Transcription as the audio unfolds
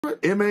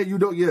Man,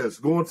 yes,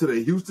 going to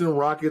the Houston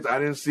Rockets. I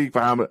didn't see for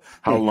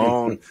how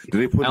long.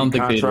 Did they put? I don't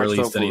think they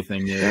released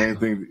anything yet. I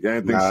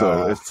didn't think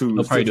so. It's too.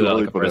 They'll probably do that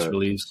like a press that.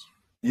 release.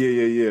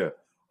 Yeah.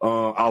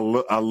 I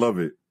love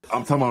it.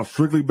 I'm talking about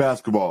strictly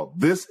basketball.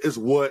 This is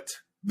what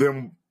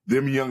them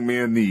young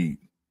men need.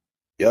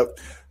 Yep.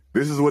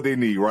 This is what they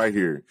need right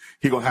here.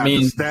 He gonna have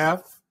the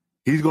staff.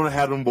 He's gonna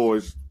have them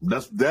boys.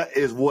 That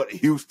is what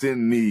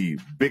Houston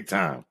needs, big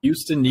time.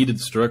 Houston needed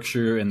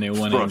structure, and they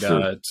went and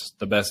got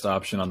the best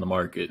option on the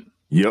market.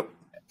 Yep.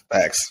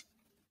 Facts.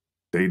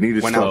 They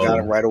needed went out, got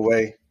it right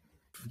away.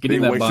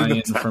 Getting that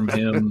buy-in from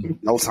him.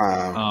 No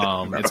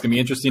time. It's gonna be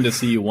interesting to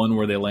see, one,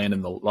 where they land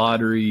in the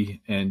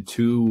lottery, and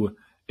two,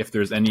 if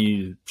there's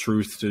any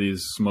truth to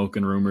these smoke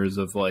and rumors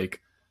of,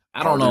 like,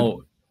 I don't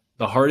know,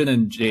 the Harden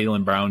and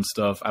Jaylen Brown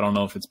stuff. I don't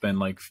know if it's been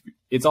like,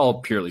 it's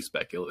all purely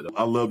speculative.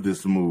 I love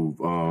this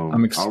move.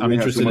 I'm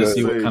interested to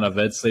see what kind of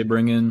vets they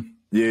bring in.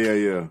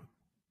 Yeah.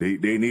 They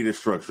needed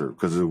structure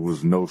because there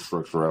was no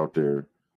structure out there.